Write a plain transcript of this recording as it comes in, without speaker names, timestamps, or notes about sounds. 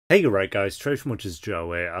Hey, right guys, Trace Much is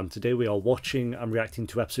Joe here, and today we are watching and reacting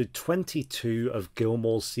to episode 22 of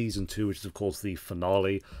Gilmore's season 2, which is of course the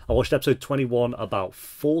finale. I watched episode 21 about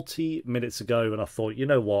 40 minutes ago, and I thought, you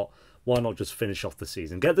know what, why not just finish off the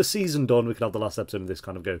season? Get the season done, we can have the last episode of this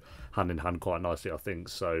kind of go hand in hand quite nicely, I think.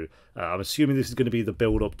 So I'm assuming this is going to be the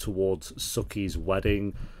build-up towards Sookie's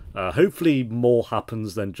wedding. Hopefully more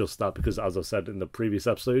happens than just that, because as I said in the previous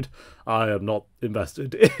episode, I am not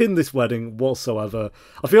invested in this wedding whatsoever.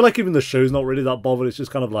 I feel like even the show's not really that bothered. It's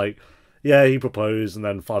just kind of like, yeah, he proposed, and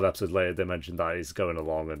then 5 episodes later they mentioned that he's going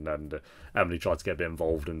along, and then Emily tried to get a bit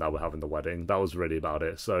involved, and now we're having the wedding. That was really about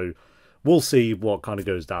it. So we'll see what kind of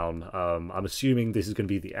goes down. I'm assuming this is going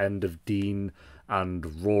to be the end of Dean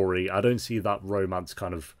and Rory. I don't see that romance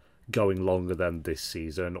kind of going longer than this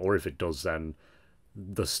season, or if it does, then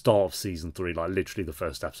the start of season 3, like literally the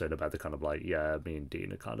first episode about, they're kind of like, yeah, me and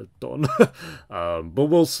Dean are kind of done. But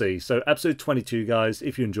we'll see. So episode 22, guys,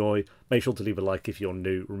 if you enjoy, make sure to leave a like. If you're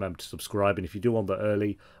new, remember to subscribe, and if you do want the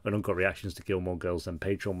early and uncut reactions to Gilmore Girls, then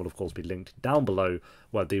Patreon will of course be linked down below,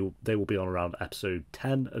 where they will be on around episode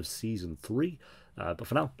 10 of season 3. But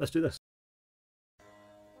for now, let's do this.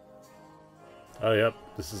 Oh yep,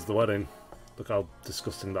 this is the wedding. Look how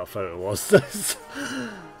disgusting that photo was.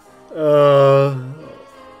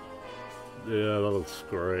 Yeah, that looks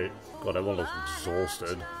great. God, everyone looks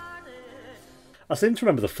exhausted. I seem to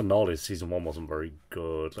remember the finale of season 1 wasn't very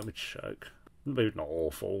good. Let me check. Maybe not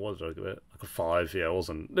awful. What did I give it? Like a 5. Yeah, it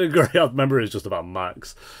wasn't great. I remember it was just about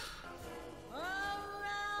Max.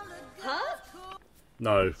 Huh?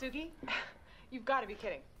 No. Sookie, you've got to be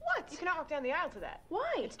kidding. What? You cannot walk down the aisle to that.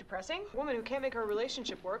 Why? It's depressing. A woman who can't make her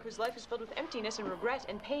relationship work, whose life is filled with emptiness and regret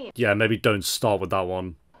and pain. Yeah, maybe don't start with that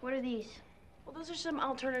one. What are these? Well, those are some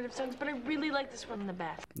alternative songs, but I really like this one the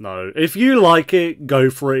best. No. If you like it, go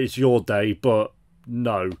for it. It's your day, but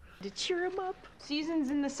no. To cheer him up. Seasons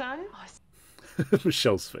in the sun?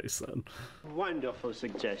 Michelle's face then. Wonderful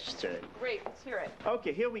suggestion. Great, let's hear it.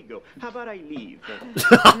 Okay, here we go. How about I leave?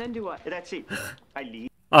 And then do what? That's it. I leave.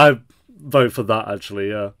 I vote for that, actually,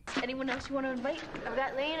 yeah. Anyone else you want to invite? I've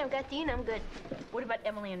got Lane, I've got Dean, I'm good. What about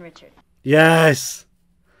Emily and Richard? Yes!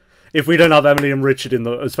 If we don't have Emily and Richard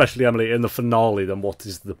especially Emily, in the finale, then what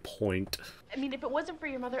is the point? I mean, if it wasn't for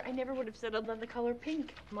your mother, I never would have settled on the color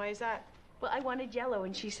pink. Why is that? Well, I wanted yellow,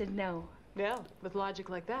 and she said no. Yeah, with logic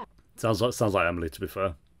like that. Sounds like Emily, to be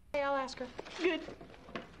fair. Hey, I'll ask her. Good.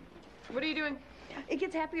 What are you doing? It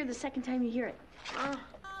gets happier the second time you hear it.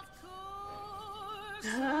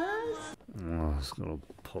 Oh, it's gonna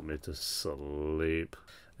put me to sleep.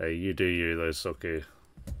 Hey, you do you though, Sookie.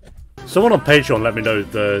 Someone on Patreon let me know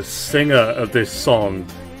the singer of this song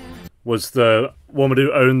was the woman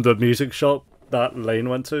who owned the music shop that Lane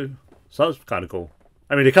went to. So that was kind of cool.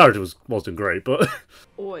 I mean, the character wasn't great, but...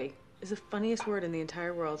 Oi is the funniest word in the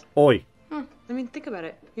entire world. Oi. I mean, think about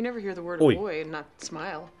it. You never hear the word Oi. oi and not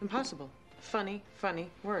smile. Impossible. Funny, funny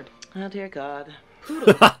word. Oh, dear God.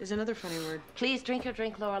 Poodle is another funny word. Please drink your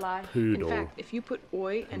drink, Lorelai. Poodle. In fact, if you put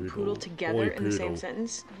oi and poodle together Oi, in the same poodle.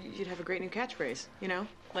 sentence, you'd have a great new catchphrase, you know?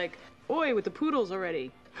 Like, oi with the poodles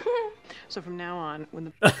already. So from now on,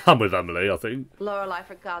 when the... I'm with Emily, I think. Lorelai,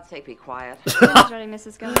 for God's sake, be quiet. Ready,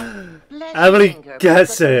 Mrs. Gilmore? Bless Emily your finger,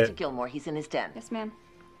 gets but let's it. Mr. Gilmore, he's in his den. Yes, ma'am.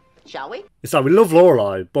 Shall we? It's like, we love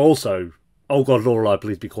Lorelai, but also, oh god, Lorelai,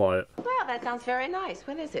 please be quiet. Well, that sounds very nice.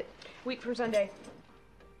 When is it? Week from Sunday.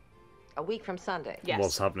 A week from Sunday. Yes.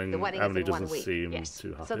 What's happening? The wedding Emily is in 1 doesn't week. seem Yes.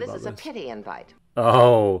 too happy So this about is a pity invite.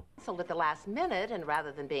 Oh. So at the last minute, and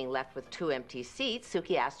rather than being left with 2 empty seats,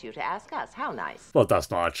 Sookie asked you to ask us. How nice. Well,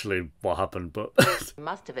 that's not actually what happened, but...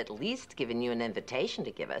 Must have at least given you an invitation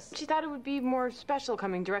to give us. She thought it would be more special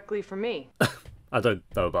coming directly from me. I don't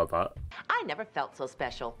know about that. I never felt so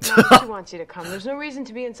special. No, she wants you to come. There's no reason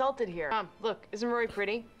to be insulted here. Look, isn't Rory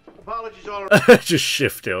pretty? Apologies all around. Just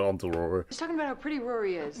shift it onto Rory. She's talking about how pretty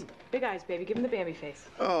Rory is. Big eyes, baby. Give him the Bambi face.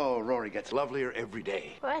 Oh, Rory gets lovelier every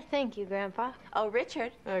day. Well, thank you, Grandpa. Oh,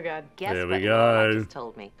 Richard, Oh, God. guess There we what go. Lorelai just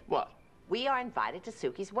told me. What? We are invited to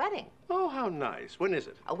Sookie's wedding. Oh, how nice. When is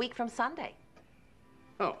it? A week from Sunday.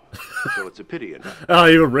 Oh, so it's a pity and Oh,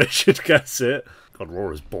 even Richard gets it. God,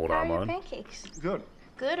 Rory's bored How out are your of mine. pancakes? good.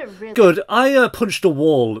 Good or really? Good. I punched a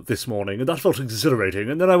wall this morning, and that felt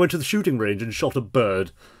exhilarating, and then I went to the shooting range and shot a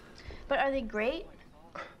bird. But are they great?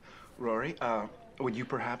 Rory, would you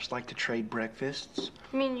perhaps like to trade breakfasts?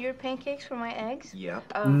 You mean your pancakes for my eggs? Yep.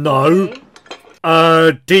 No.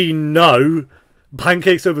 Okay. Dean, no.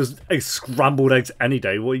 Pancakes over scrambled eggs any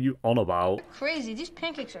day. What are you on about? Crazy. These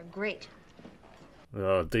pancakes are great.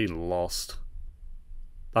 Dean lost.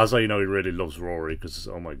 That's how you know he really loves Rory, because,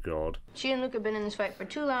 oh my god. She and Luke have been in this fight for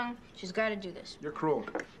too long. She's got to do this. You're cruel.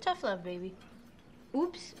 Tough love, baby.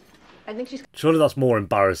 Oops. I think she's... Surely that's more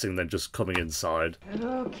embarrassing than just coming inside.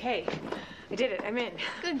 Okay. I did it. I'm in.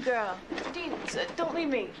 Good girl. Dean, don't leave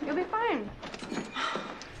me. You'll be fine.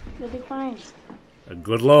 You'll be fine. And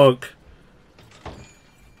good luck.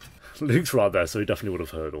 Luke's right there, so he definitely would have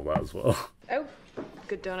heard all that as well. Oh,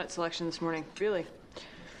 good donut selection this morning. Really.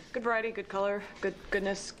 Good variety, good color,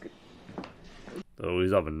 goodness. Oh,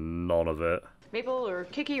 he's having none of it. Maple or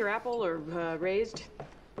kiki or apple or raised.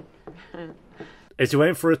 Is he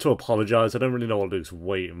waiting for her to apologise? I don't really know what Luke's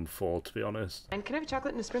waiting for, to be honest. And can I have a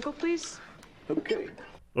chocolate and a sprinkle, please? Okay.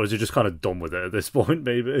 Or is he just kind of done with it at this point,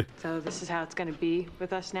 maybe? So this is how it's gonna be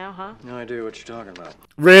with us now, huh? No idea what you're talking about.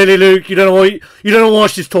 Really, Luke? You don't know you don't know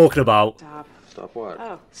what she's talking about? Stop. Stop what?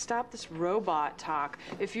 Oh, stop this robot talk.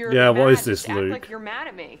 If you're Yeah, mad, what is this, just act Luke? like you're mad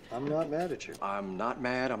at me. I'm not mad at you. I'm not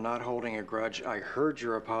mad. I'm not holding a grudge. I heard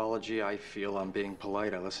your apology. I feel I'm being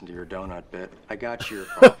polite. I listened to your donut bit. I got you your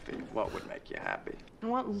coffee. What would make you happy? I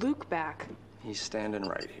want Luke back. He's standing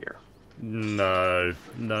right here. No.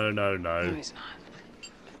 No, no, No, no. he's not.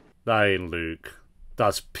 That ain't Luke.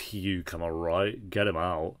 That's puke, am I right? Get him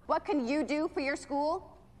out. What can you do for your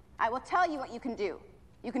school? I will tell you what you can do.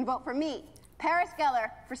 You can vote for me, Paris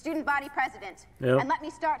Geller, for student body president. Yep. And let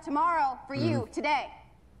me start tomorrow for you today.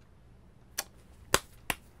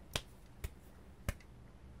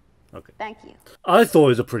 Okay. Thank you. I thought it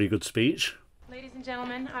was a pretty good speech. Ladies and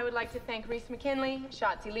gentlemen, I would like to thank Reese McKinley,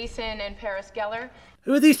 Shotzi Leeson, and Paris Geller.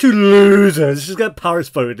 Who are these two losers? Just get Paris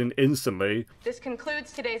voted in instantly. This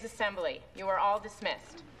concludes today's assembly. You are all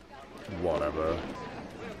dismissed. Whatever.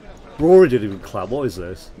 Rory didn't even clap. What is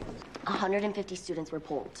this? 150 students were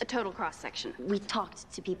polled. A total cross-section. We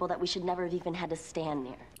talked to people that we should never have even had to stand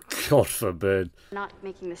near. God forbid. Not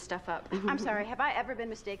making this stuff up. I'm sorry, have I ever been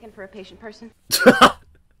mistaken for a patient person?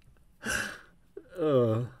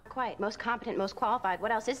 Quiet, most competent, most qualified.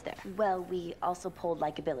 What else is there? Well, we also polled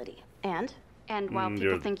likability. And? And while you're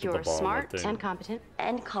people at think the you're bottom, I smart think. And competent.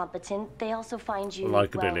 And competent, they also find you,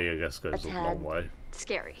 Likeability, well, I guess, goes a tad long way.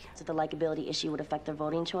 scary. So the likability issue would affect their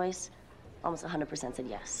voting choice. Almost 100% said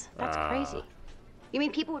yes. That's crazy. You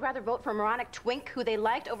mean people would rather vote for a moronic twink who they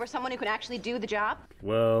liked over someone who can actually do the job?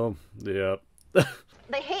 Well, yeah.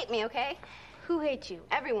 They hate me, okay? Who hates you?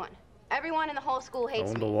 Everyone. Everyone in the whole school I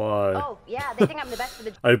hates wonder me. why. Oh, yeah, they think I'm the best for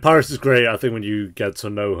the... I mean, Paris is great, I think, when you get to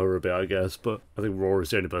know her a bit, I guess, but I think Rory's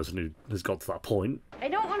the only person who has got to that point. I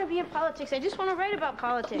don't want to be in politics. I just want to write about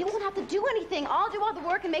politics. You won't have to do anything. I'll do all the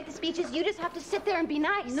work and make the speeches. You just have to sit there and be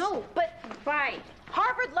nice. No, but bye.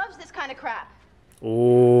 Harvard loves this kind of crap.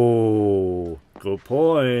 Oh, good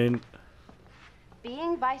point.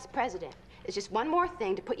 Being vice president is just one more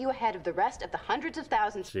thing to put you ahead of the rest of the hundreds of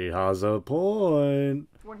thousands. She has a point.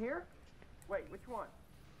 One here? Wait, which one?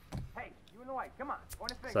 Hey, you in the white, come on.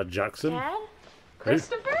 Point a Is finger. that Jackson? Dad? Who?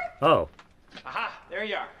 Christopher? Oh. Aha, there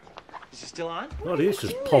you are. Is it still on? God, he's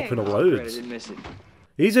just doing? popping up Great, I loads. didn't miss it.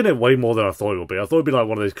 He's in it way more than I thought he would be. I thought he'd be like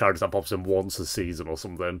one of those characters that pops in once a season or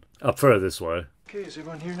something. I prefer it this way. Okay, is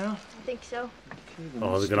everyone here now? I think so.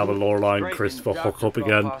 Oh, they're going to have a Lorelai and Great, Christopher and hook Doctor, up if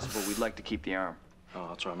at all again. possible, we'd like to keep the arm. Oh,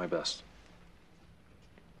 I'll try my best.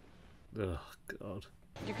 Oh, God.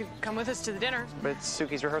 You could come with us to the dinner. But it's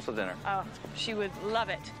Sookie's rehearsal dinner. Oh, she would love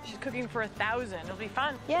it. She's cooking for 1,000. It'll be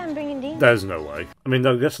fun. Yeah, I'm bringing Dean. There's no way. I mean,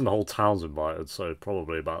 I'm guessing the whole town's invited, so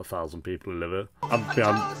probably about 1,000 people who live here.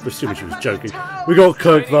 I'm assuming she was joking. We got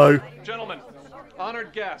Kirk, though. Gentlemen,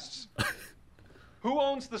 honored guests. Who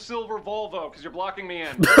owns the silver Volvo? Because you're blocking me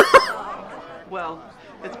in. Well,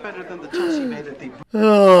 it's better than the toast you made at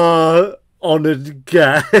the... Honoured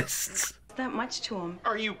guests. That much to him.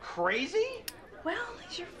 Are you crazy? Well,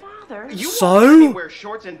 he's your father. You So? won't let me wear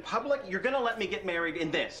shorts in public? You're gonna let me get married in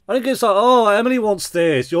this? I think it's like, oh, Emily wants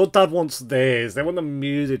this, your dad wants this, they want the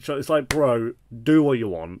music. It's like, bro, do what you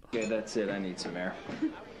want. Okay, that's it. I need some air.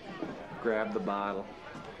 Grab the bottle.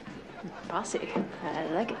 Bossy. I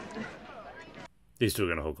like it. These two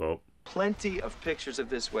are going to hook up. Plenty of pictures of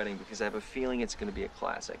this wedding because I have a feeling it's going to be a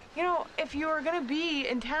classic. You know, if you were gonna be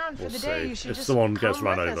in town for We'll the day, see. you should If just someone come gets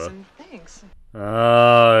run with us over. and thanks.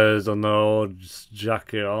 There's an old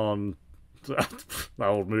jacket on. That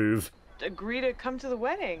old move. Agree to come to the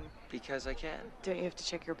wedding. Because I can. Don't you have to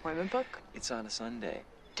check your appointment book? It's on a Sunday.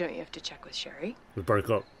 Don't you have to check with Sherry? We broke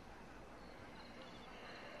up.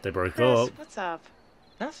 They broke Chris, up. what's up?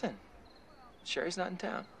 Nothing. Sherry's not in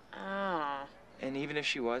town. Oh. And even if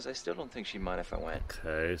she was, I still don't think she'd mind if I went.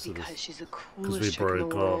 Okay, so Because this... she's the we coolest chick in the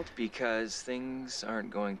broke world. up. Because things aren't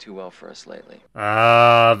going too well for us lately.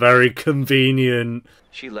 Very convenient.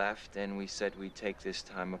 She left, and we said we'd take this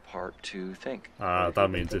time apart to think. That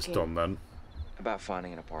means it's done then. About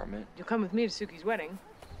finding an apartment. You'll come with me to Sookie's wedding.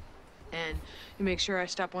 And you make sure I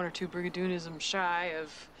stop one or two brigadoonisms shy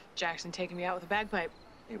of Jackson taking me out with a bagpipe.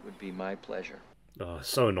 It would be my pleasure. Oh, it's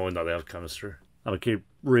so annoying that they have chemistry. And I keep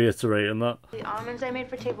reiterating that. The almonds I made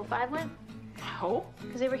for table 5 went? Oh?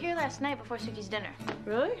 Because they were here last night before Sookie's dinner.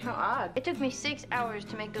 Really? How odd. It took me 6 hours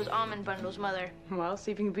to make those almond bundles, Mother. Well,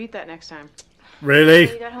 see if you can beat that next time. Really?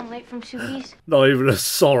 So you got home late from Sookie's? Not even a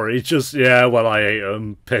sorry, just, yeah, well, I ate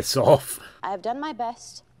them. Piss off. I have done my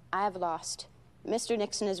best. I have lost. Mr.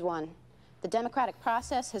 Nixon has won. The democratic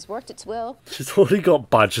process has worked its will. She's already got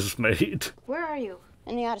badges made. Where are you?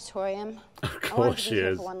 In the auditorium. Of I wanted course to she be here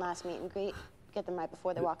is. for one last meet and greet. Get them right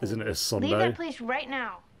before they walk in. Isn't it a Leave Sunday? that place right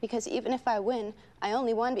now. Because even if I win, I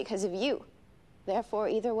only won because of you. Therefore,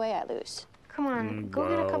 either way, I lose. Come on, go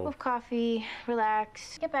get a cup wow. of coffee,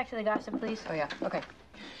 relax. Get back to the gossip, please. Oh, yeah, okay.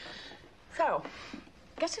 So,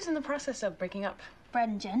 guess who's in the process of breaking up? Brad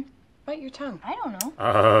and Jen? Bite your tongue. I don't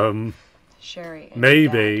know. Sherry. And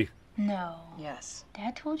Maybe. No. Dad. Yes.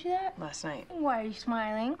 Dad told you that? Last night. Why are you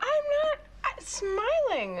smiling? I'm not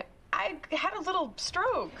smiling. I had a little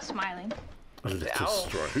stroke. Smiling. A little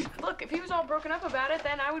stroke. Look, if he was all broken up about it,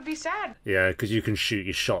 then I would be sad. Yeah, because you can shoot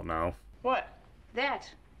your shot now. What? That.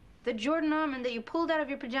 The Jordan almond that you pulled out of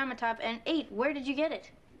your pajama top and ate. Where did you get it?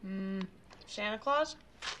 Santa Claus?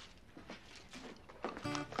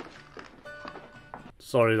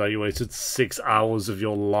 Sorry that you waited 6 hours of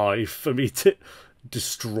your life for me to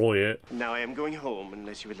destroy it. Now I am going home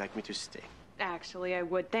unless you would like me to stay. Actually, I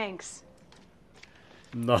would. Thanks.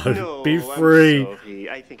 No, be free. I'm sorry.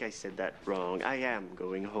 I think I said that wrong. I am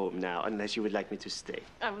going home now unless you would like me to stay.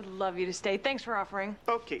 I would love you to stay. Thanks for offering.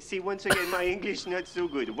 Okay, see, once again, my English not so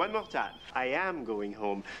good. One more time. I am going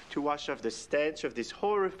home to wash off the stench of this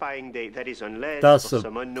horrifying day. That is unless That's for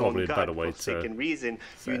some unknown probably a better way to God-forsaken reason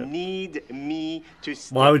you need me to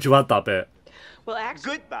stay. Why would you add that bit? Well,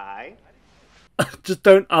 actually... Goodbye. Just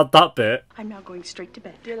don't add that bit. I'm now going straight to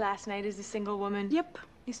bed. Your last night as a single woman. Yep.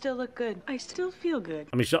 You still look good. I still feel good.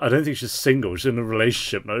 I mean, I don't think she's single. She's in a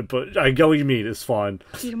relationship now, but I get what you mean. It's fine.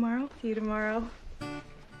 See you tomorrow? See you tomorrow.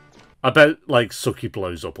 I bet, like, Sookie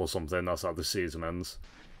blows up or something. That's how the season ends.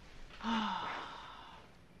 I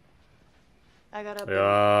got up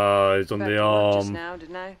Yeah, he's on back the to work just arm. now,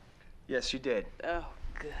 didn't I? Yes, you did. Oh,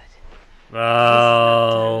 good.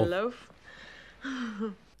 Oh. Loaf?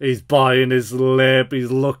 He's biting his lip.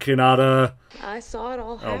 He's looking at her. I saw it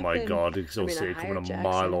all Oh happen. my god, you can still see it coming a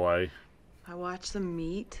mile away. I watched them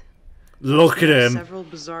meet. Look at him. Several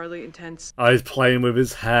bizarrely intense. Oh, he's playing with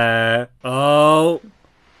his hair. Oh.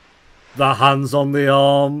 The hands on the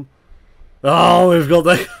arm. Oh, we've got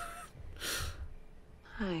the...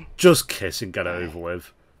 Hi. Just kiss and get it over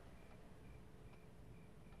with.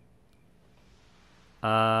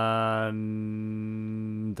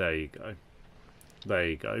 And there you go. There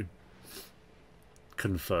you go.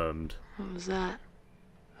 Confirmed. What was that?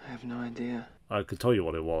 I have no idea. I could tell you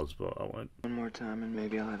what it was, but I won't. One more time and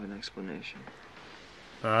maybe I'll have an explanation.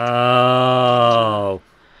 Oh.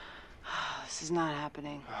 This is not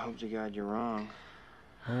happening. I hope to God you're wrong.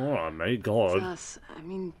 Alright, mate, It's God. us. I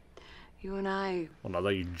mean, you and I. Well, now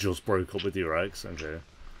that you just broke up with your ex, okay.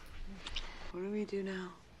 What do we do now?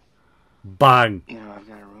 Bang! You know, I've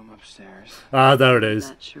got a room upstairs. Ah, there it is.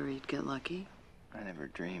 Not sure you'd get lucky. I never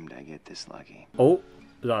dreamed I'd get this lucky. Oh,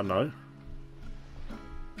 is that a no?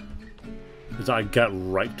 Is that a get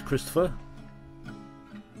wrecked, Christopher?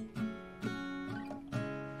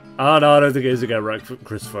 Ah, no, I don't think it is a get wrecked,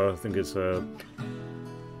 Christopher. I think it's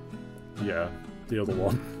yeah, the other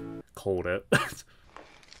one. Called it.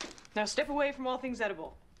 Now step away from all things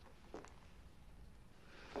edible.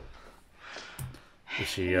 Is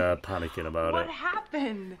she panicking about What it?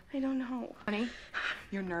 happened? I don't know. Honey,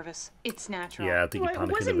 you're nervous. It's natural. Yeah, I think you're I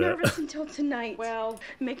panicking wasn't a bit. nervous until tonight. Well,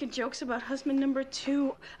 making jokes about husband number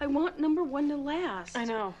 2. I want number 1 to last. I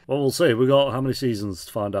know. Well, we'll see. We got how many seasons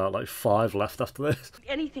to find out? Like 5 left after this?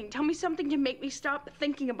 Anything. Tell me something to make me stop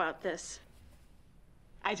thinking about this.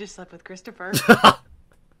 I just slept with Christopher.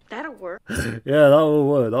 That'll work. Yeah, that will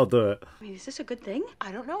work. I'll do it. I mean, is this a good thing?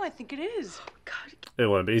 I don't know. I think it is. God. It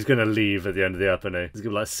won't be. He's going to leave at the end of the episode. He's going to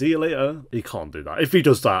be like, see you later. He can't do that. If he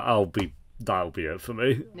does that, that'll be it for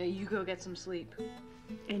me. No, you go get some sleep.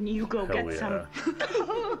 And you go Hell get yeah.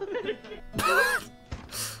 some.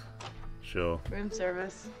 Sure. Room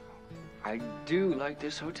service. I do like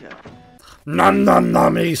this hotel. Nom nom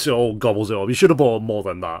nom. He all gobbles it up. You should have bought more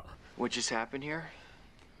than that. What just happened here?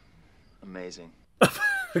 Amazing.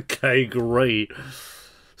 Okay, great.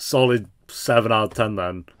 Solid 7 out of 10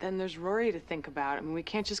 then. Then there's Rory to think about. I mean, we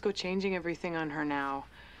can't just go changing everything on her now.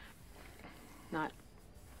 Not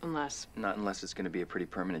Unless. Not unless it's going to be a pretty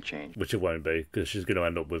permanent change. Which it won't be, because she's going to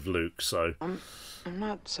end up with Luke, so... I'm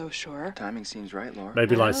not so sure. Timing seems right, Laura.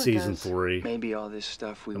 Maybe like season 3. Maybe all this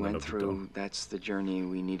stuff we went through, that's the journey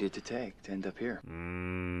we needed to take to end up here.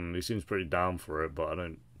 He seems pretty down for it, but I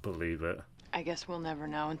don't believe it. I guess we'll never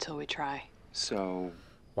know until we try. So...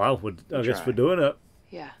 Wow, I guess we're doing it.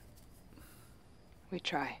 Yeah. We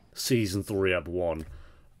try. Season 3, Ep 1.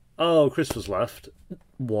 Oh, Christopher's left.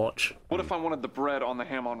 Watch. What if I wanted the bread on the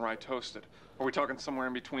ham on rye toasted? Are we talking somewhere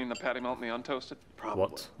in between the patty melt and the untoasted? Probably.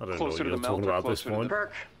 What? I don't Closer know to what the you're melt talking or about at this closer to point. the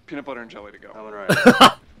peanut butter and jelly to go. All right.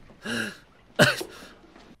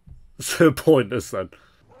 So pointless then.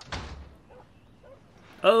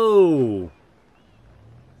 Oh!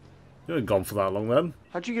 You haven't gone for that long then.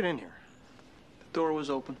 How'd you get in here? The door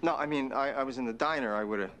was open. No, I mean, I was in the diner. I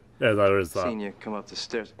would have Yeah, there is that. seen you come up the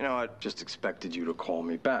stairs. You know, I just expected you to call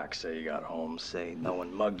me back. Say you got home. Say no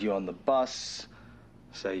one mugged you on the bus.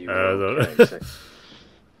 Say you were okay. Say,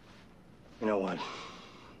 you know what?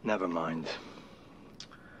 Never mind.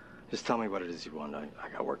 Just tell me what it is you want. I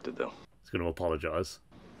got work to do. He's going to apologise.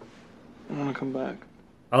 I want to come back.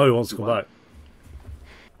 Oh, he wants to come back.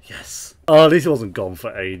 Yes. Oh, at least he wasn't gone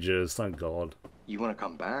for ages. Thank God. You want to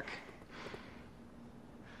come back?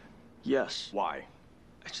 Yes. Why?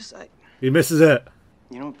 He misses it.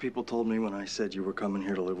 You know what people told me when I said you were coming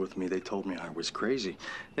here to live with me? They told me I was crazy.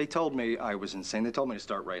 They told me I was insane. They told me to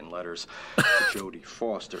start writing letters to Jodie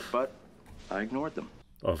Foster, but I ignored them.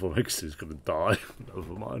 I thought he's going to die.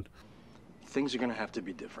 Never mind. Things are going to have to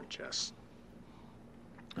be different, Jess.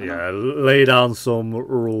 Yeah, lay down some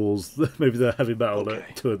rules. Maybe they're heavy metal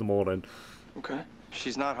at 2 in the morning. Okay.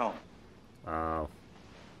 She's not home. Oh.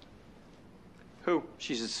 Who?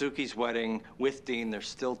 She's at Sookie's wedding with Dean. They're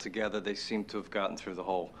still together. They seem to have gotten through the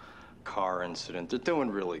whole car incident. They're doing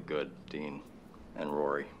really good, Dean and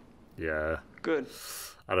Rory. Yeah. Good.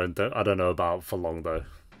 I don't know about for long though.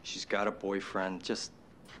 She's got a boyfriend. Just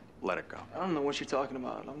let it go. I don't know what you're talking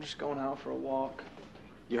about. I'm just going out for a walk.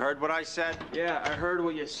 You heard what I said? Yeah, I heard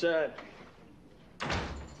what you said. I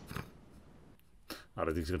don't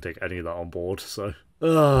think he's going to take any of that on board, so...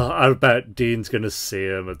 I bet Dean's going to see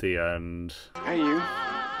him at the end. Hey, you.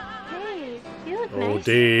 Hey, you look Oh, nice.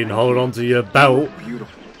 Dean, hold on to your belt.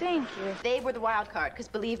 Beautiful. Thank you. They were the wild card, because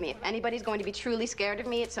believe me, if anybody's going to be truly scared of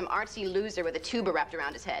me, it's some artsy loser with a tuba wrapped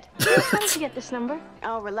around his head. How did you get this number?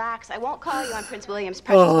 Oh, relax. I won't call you on Prince William's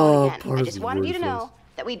precious phone again. I just wanted you to know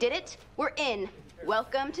that we did it. We're in.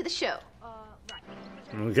 Welcome to the show.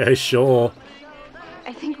 Okay, sure.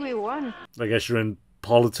 I think we won. I guess you're in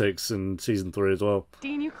politics in season 3 as well.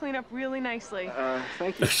 Dean, you clean up really nicely.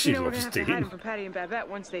 Thank you. She You know we're loves gonna have to hide Dean. him from Patty and Babette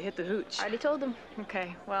once they hit the hooch. I already told them.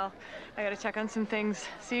 Okay, well, I gotta check on some things.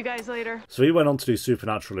 See you guys later. So he went on to do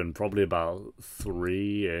Supernatural in probably about 3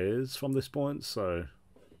 years from this point, so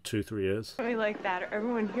 2-3 years. We like that, or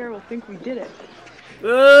everyone here will think we did it.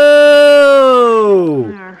 Oh!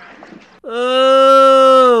 There.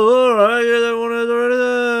 Oh! Alright, you don't want to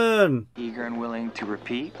do anything! Eager and willing to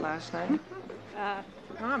repeat last night?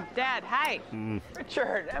 Mom, Dad, hi.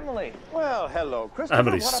 Richard, Emily. Well, hello, Christopher.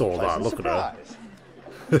 Emily What a saw that, pleasant look at her.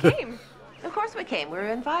 surprise. Came. Of course we came. We were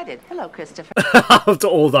invited. Hello, Christopher. After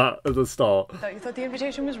all that at the start. You thought the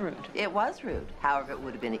invitation was rude? It was rude. However, it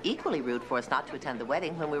would have been equally rude for us not to attend the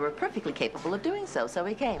wedding when we were perfectly capable of doing so. So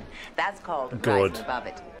we came. That's called Good. rising above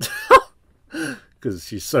it. Because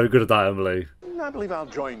she's so good at that, Emily. I believe I'll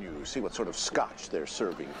join you, see what sort of scotch they're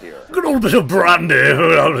serving here. Good old bit of brandy.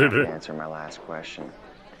 Answer my last question.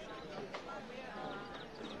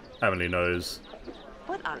 Emily knows.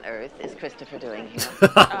 What on earth is Christopher doing here?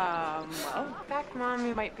 Well, in fact, Mom,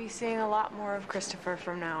 you might be seeing a lot more of Christopher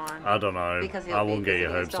from now on. I don't know. Because he'll I be won't get your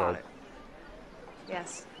visiting his hopes up. daughter.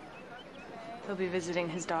 Yes. He'll be visiting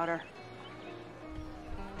his daughter.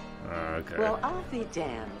 Okay. Well, I'll be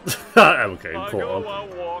damned. Okay, I cool. go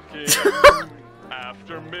out walking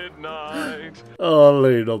after midnight. Oh,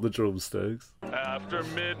 lean on the drumsticks. After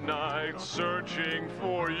midnight, searching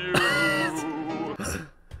for you.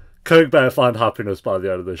 Coke better find happiness by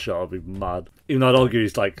the end of this show. I'll be mad. Even though I'd argue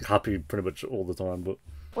he's like happy pretty much all the time, but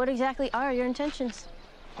What exactly are your intentions?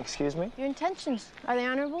 Excuse me? Your intentions, are they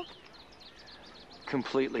honorable?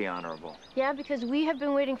 Completely honorable. Yeah, because we have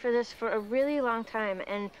been waiting for this for a really long time,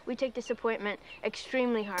 and we take disappointment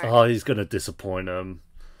extremely hard. oh, he's gonna disappoint him.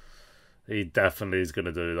 He definitely is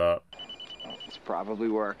gonna do that. It's probably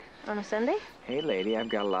work. On a Sunday? Hey, lady, I've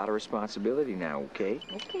got a lot of responsibility now, okay?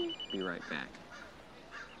 Okay. Be right back.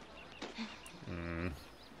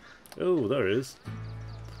 Oh, there it is.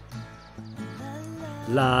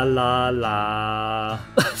 La la la.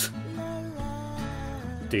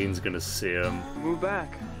 Dean's gonna see him. Move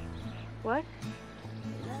back. What?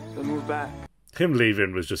 So move back. Him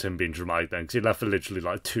leaving was just him being dramatic then, because he left for literally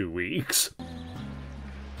like 2 weeks.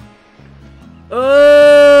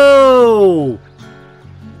 Oh!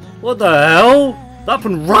 What the hell? That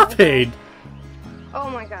happened rapid! Oh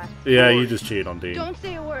my god. Yeah, you just cheated on Dean. Don't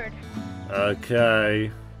say a word.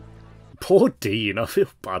 Okay. Poor Dean, I feel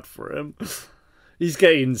bad for him. He's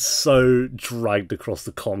getting so dragged across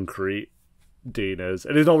the concrete, Dean is.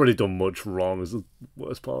 And he's not really done much wrong, is the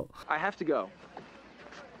worst part. I have to go.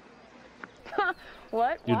 What?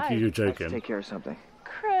 Why? You're I have joking. to take care of something.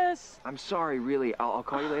 Chris. I'm sorry, really. I'll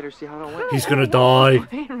call you later, see how it went. He's gonna die.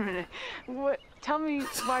 Wait a minute. What? Tell me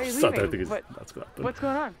why you're I don't leaving. think that's gonna happen. What's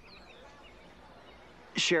going on?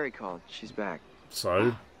 Sherry called. She's back.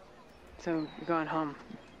 So? So you're going home.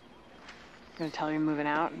 You're gonna tell her you're moving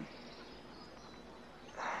out?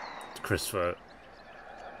 Christopher.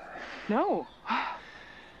 No.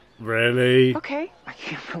 Really? Okay. I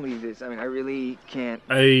can't believe this. I mean, I really can't.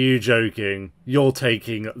 Are you joking? You're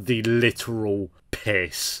taking the literal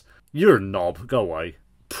piss. You're a knob. Go away.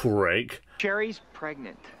 Prick. Sherry's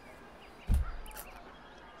pregnant.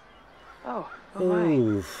 Oh.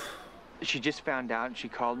 Oof. She just found out, and she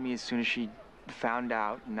called me as soon as she found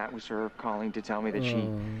out, and that was her calling to tell me that she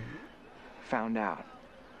found out.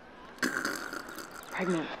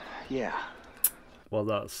 Pregnant. Yeah. Well,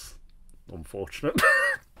 that's unfortunate.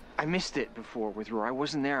 I missed it before with Rory. I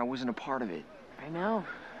wasn't there. I wasn't a part of it. I know.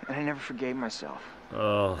 And I never forgave myself.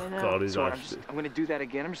 Oh, God, he's so actually... I'm going to do that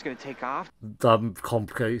again. I'm just going to take off. That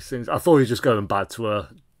complicates things. I thought he was just going back to her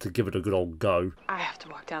to give it a good old go. I have to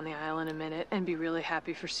walk down the aisle in a minute and be really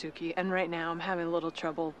happy for Sookie. And right now I'm having a little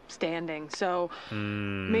trouble standing. So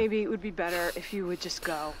maybe it would be better if you would just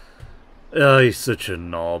go. Oh, he's such a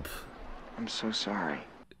knob. I'm so sorry.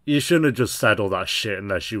 You shouldn't have just said all that shit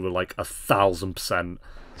unless you were like 1,000%.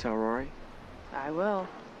 Tell Rory? I will.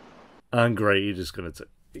 And great, you're just going to...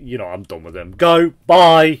 You know, I'm done with him. Go,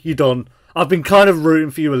 bye, you're done. I've been kind of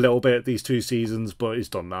rooting for you a little bit these 2 seasons, but it's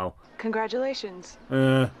done now. Congratulations.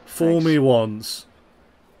 Fool me once.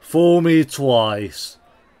 Fool me twice.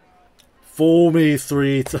 Fool me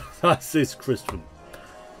 3 times. That's this Christian.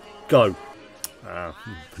 Go. I'm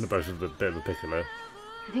both of a bit of a pickle here.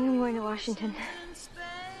 I think I'm going to Washington.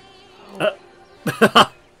 Okay.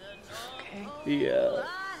 Yeah.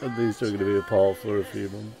 And these two are going to be apart for a few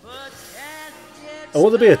months. I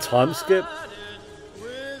want there to be a time skip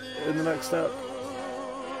in the next step.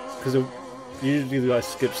 Because usually the guy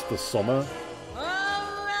skips the summer.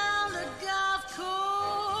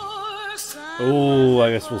 Oh, I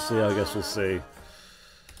guess we'll see.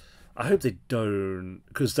 I hope they don't.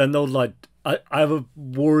 Because then they'll like... I have a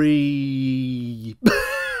worry...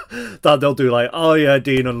 that they'll do like, oh yeah,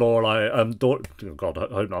 Dean and Lorelai, oh God, I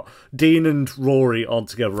hope not. Dean and Rory aren't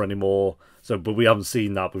together anymore. So, but we haven't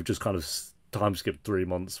seen that. We've just kind of time skipped 3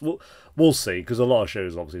 months. We'll see, because a lot of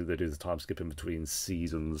shows obviously they do the time skip in between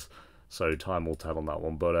seasons, so time will tell on that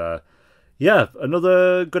one. But yeah,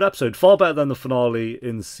 another good episode, far better than the finale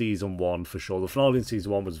in season 1 for sure. The finale in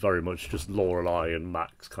season 1 was very much just Lorelai and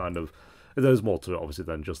Max kind of. There's more to it obviously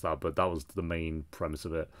than just that, but that was the main premise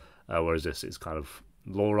of it. Whereas this is kind of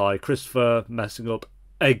Lorelai, Christopher messing up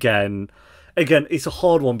again. Again, it's a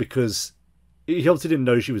hard one because he obviously didn't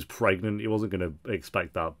know she was pregnant. He wasn't going to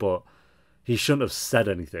expect that, but he shouldn't have said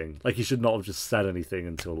anything. Like, he should not have just said anything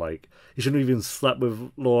until, like, he shouldn't have even slept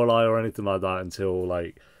with Lorelai or anything like that until,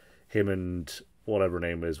 like, him and whatever her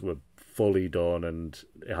name is were fully done and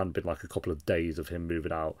it hadn't been, like, a couple of days of him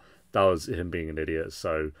moving out. That was him being an idiot,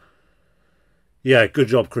 so... Yeah, good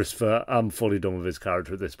job, Christopher. I'm fully done with his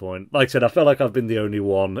character at this point. Like I said, I feel like I've been the only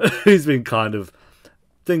one who's been kind of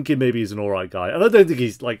thinking maybe he's an alright guy. And I don't think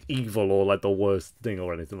he's, like, evil or, like, the worst thing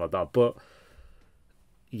or anything like that. But,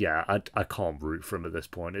 yeah, I can't root for him at this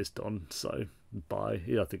point. It's done. So, bye.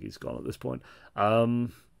 Yeah, I think he's gone at this point.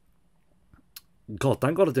 God,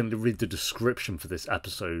 thank God I didn't read the description for this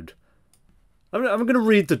episode. I'm going to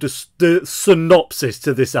read the synopsis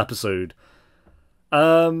to this episode.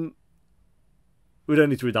 We don't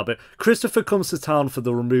need to read that bit. Christopher comes to town for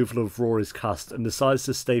the removal of Rory's cast and decides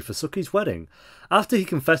to stay for Sookie's wedding. After he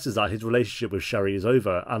confesses that his relationship with Sherry is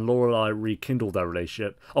over and Lorelai rekindle their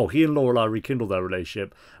relationship... Oh, he and Lorelai rekindle their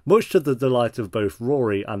relationship, much to the delight of both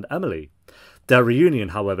Rory and Emily. Their reunion,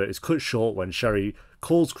 however, is cut short when Sherry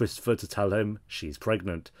calls Christopher to tell him she's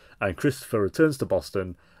pregnant, and Christopher returns to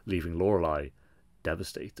Boston, leaving Lorelai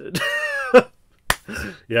devastated.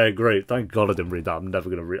 Yeah, great. Thank God I didn't read that. I'm never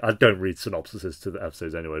going to read... I don't read synopsises to the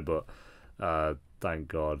episodes anyway, but thank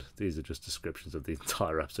God. These are just descriptions of the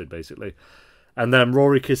entire episode, basically. And then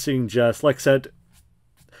Rory kissing Jess. Like I said,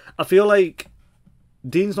 I feel like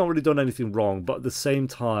Dean's not really done anything wrong, but at the same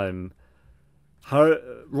time,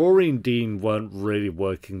 Rory and Dean weren't really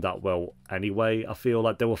working that well anyway. I feel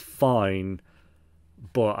like they were fine,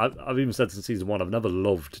 but I've even said since season 1, I've never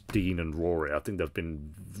loved Dean and Rory. I think they've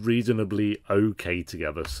been reasonably okay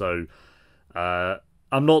together. So I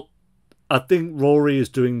think Rory is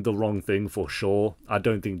doing the wrong thing for sure. I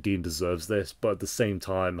don't think Dean deserves this, but at the same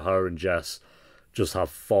time, her and Jess just have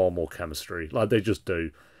far more chemistry. Like, they just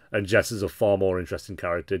do. And Jess is a far more interesting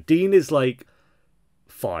character. Dean is, like,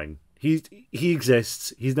 fine. He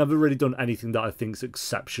exists. He's never really done anything that I think's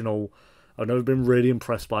exceptional. I've never been really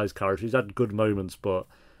impressed by his character. He's had good moments, but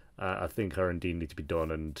I think her and Dean need to be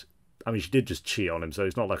done. And, I mean, she did just cheat on him, so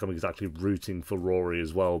it's not like I'm exactly rooting for Rory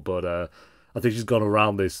as well, but I think she's gone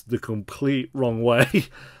around this the complete wrong way.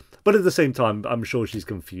 But at the same time, I'm sure she's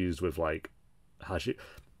confused with, like, how she...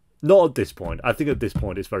 Not at this point. I think at this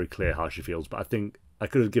point it's very clear how she feels, but I think I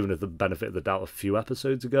could have given her the benefit of the doubt a few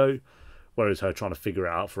episodes ago, whereas her trying to figure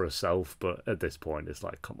it out for herself. But at this point, it's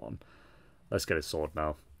like, come on, let's get it sorted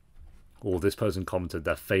now. Or this person commented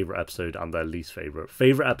their favourite episode and their least favourite.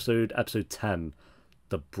 Favourite episode, episode 10,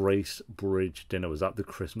 the Brace Bridge Dinner. Was that the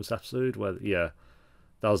Christmas episode? Where, yeah,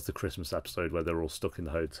 that was the Christmas episode where they're all stuck in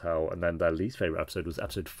the hotel. And then their least favourite episode was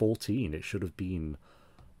episode 14. It should have been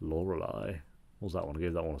Lorelai. What was that one? I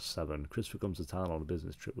gave that one a 7. Christopher comes to town on a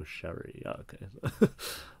business trip with Sherry. Yeah, okay.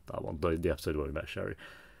 That one, the episode where we met Sherry.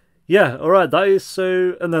 Yeah, alright, that is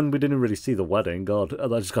so... And then we didn't really see the wedding. God, I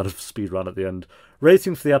just kind of speed ran at the end.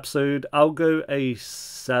 Rating for the episode, I'll go a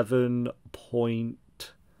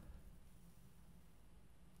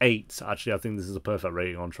 7.8. Actually, I think this is a perfect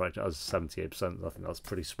rating on track. It has 78%. I think that's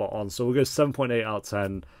pretty spot on. So we'll go 7.8 out of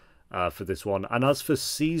 10 for this one. And as for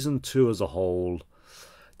season 2 as a whole...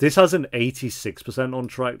 This has an 86% on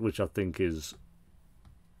track, which I think is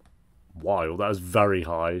wild. That is very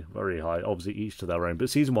high, very high. Obviously, each to their own. But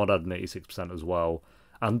season 1 had an 86% as well.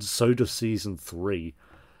 And so does season 3.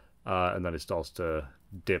 And then it starts to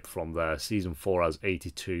dip from there. Season 4 has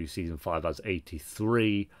 82. Season 5 has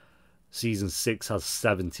 83. Season 6 has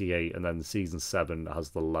 78. And then season 7 has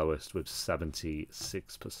the lowest with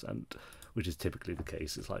 76%, which is typically the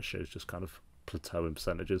case. It's like shows just kind of plateau in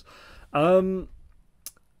percentages.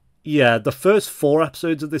 Yeah, the first 4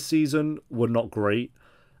 episodes of this season were not great.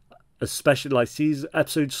 Especially, like,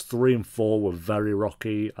 episodes 3 and 4 were very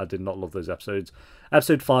rocky. I did not love those episodes.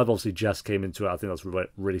 Episode 5, obviously, Jess came into it. I think that's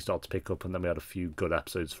really started to pick up, and then we had a few good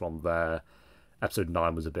episodes from there. Episode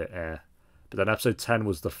 9 was a bit But then episode 10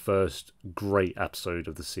 was the first great episode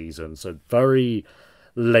of the season. So very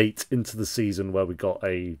late into the season where we got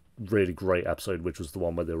a really great episode, which was the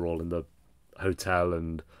one where they were all in the hotel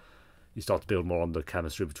and... You start to build more on the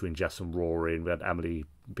chemistry between Jess and Rory, and we had Emily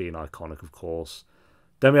being iconic, of course.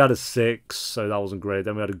 Then we had a 6, so that wasn't great.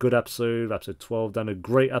 Then we had a good episode, episode 12. Then a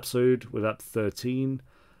great episode with episode 13.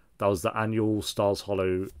 That was the annual Stars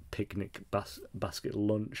Hollow picnic basket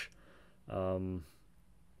lunch. Oh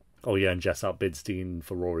yeah, and Jess outbids Dean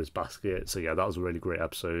for Rory's basket. So yeah, that was a really great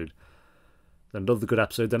episode. Then another good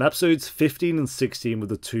episode. Then episodes 15 and 16 were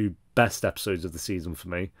the 2 best episodes of the season for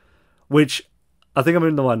me. Which... I think I'm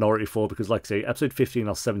in the minority for because, like I say, episode 15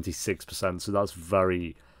 has 76%, so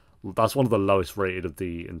that's one of the lowest rated of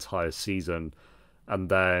the entire season. And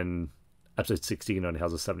then episode 16 only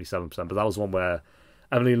has a 77%, but that was one where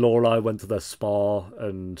Emily and Lorelai went to their spa,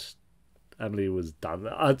 and Emily was damn.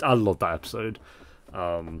 I love that episode.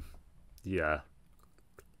 Yeah.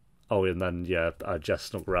 Oh, and then Jess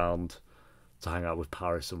snuck around to hang out with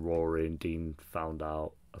Paris and Rory, and Dean found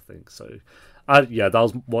out. I think so. That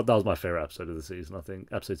was my favourite episode of the season, I think.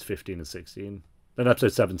 Episodes 15 and 16. Then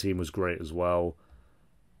episode 17 was great as well.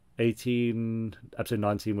 Episode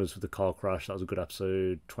 19 was for the car crash. That was a good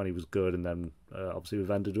episode. 20 was good. And then obviously we've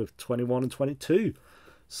ended with 21 and 22.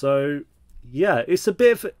 So, yeah, it's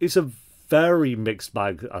a very mixed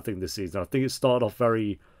bag, I think, this season. I think it started off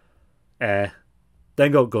very then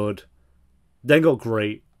got good, then got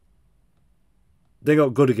great, then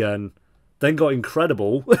got good again, then got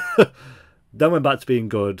incredible, then went back to being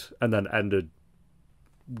good, and then ended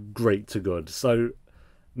great to good. So,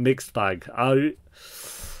 mixed bag. I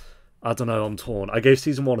don't know, I'm torn. I gave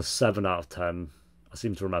season 1 a 7 out of 10. I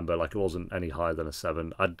seem to remember, like, it wasn't any higher than a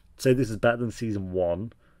 7. I'd say this is better than season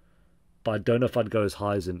 1, but I don't know if I'd go as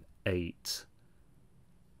high as an 8.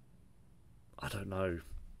 I don't know.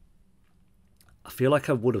 I feel like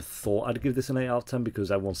I would have thought I'd give this an 8 out of 10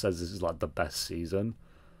 because everyone says this is, like, the best season.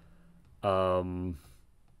 I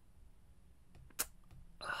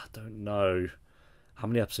don't know. How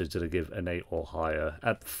many episodes did I give an 8 or higher?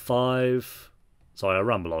 Ep 5. Sorry, I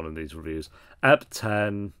ramble on in these reviews. Ep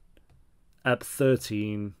 10. Ep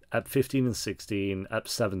 13. Ep 15 and 16. Ep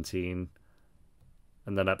 17.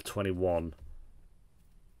 And then Ep 21.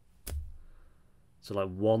 So like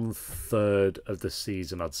 1/3 of the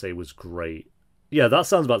season I'd say was great. Yeah, that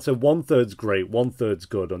sounds about so 1/3's great, 1/3's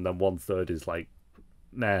good, and then 1/3 is like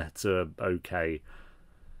meh to okay.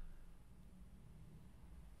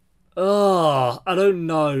 Oh, I don't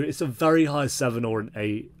know. It's a very high 7 or an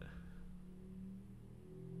 8.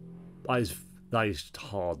 That is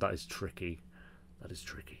hard. That is tricky. That is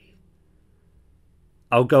tricky.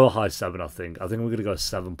 I'll go a high 7, I think. I think we're going to go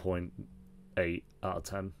 7.8 out of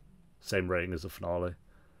 10. Same rating as the finale.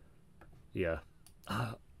 Yeah.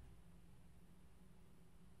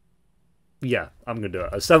 Yeah, I'm going to do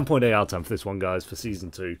it. A 7.8 out of 10 for this one, guys, for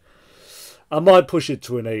Season 2. I might push it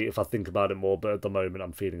to an 8 if I think about it more, but at the moment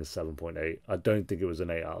I'm feeling a 7.8. I don't think it was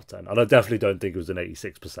an 8 out of 10. And I definitely don't think it was an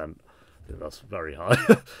 86%. That's very high.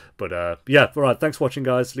 But yeah, alright, thanks for watching,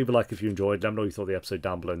 guys. Leave a like if you enjoyed. Let me know what you thought of the episode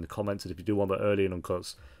down below in the comments. And if you do want the early and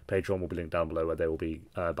uncuts, Patreon will be linked down below, where they will be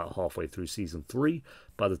about halfway through Season 3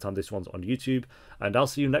 by the time this one's on YouTube. And I'll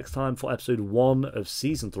see you next time for episode 1 of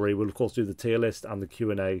Season 3. We'll, of course, do the tier list and the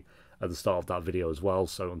Q&A at the start of that video as well.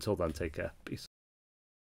 So until then, take care. Peace.